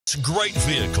It's a great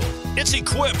vehicle. It's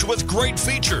equipped with great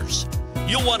features.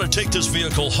 You'll want to take this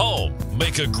vehicle home.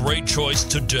 Make a great choice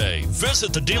today.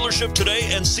 Visit the dealership today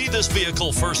and see this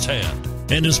vehicle firsthand.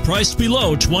 And is priced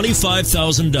below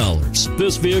 $25,000.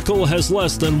 This vehicle has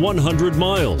less than 100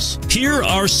 miles. Here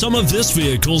are some of this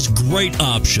vehicle's great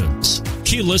options: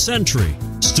 keyless entry,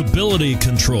 stability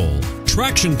control,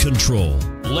 traction control,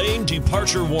 lane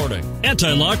departure warning,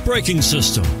 anti-lock braking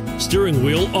system, steering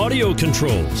wheel audio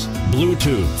controls,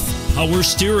 Bluetooth, power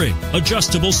steering,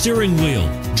 adjustable steering wheel,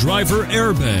 driver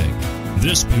airbag.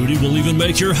 This beauty will even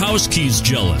make your house keys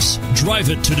jealous. Drive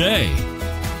it today.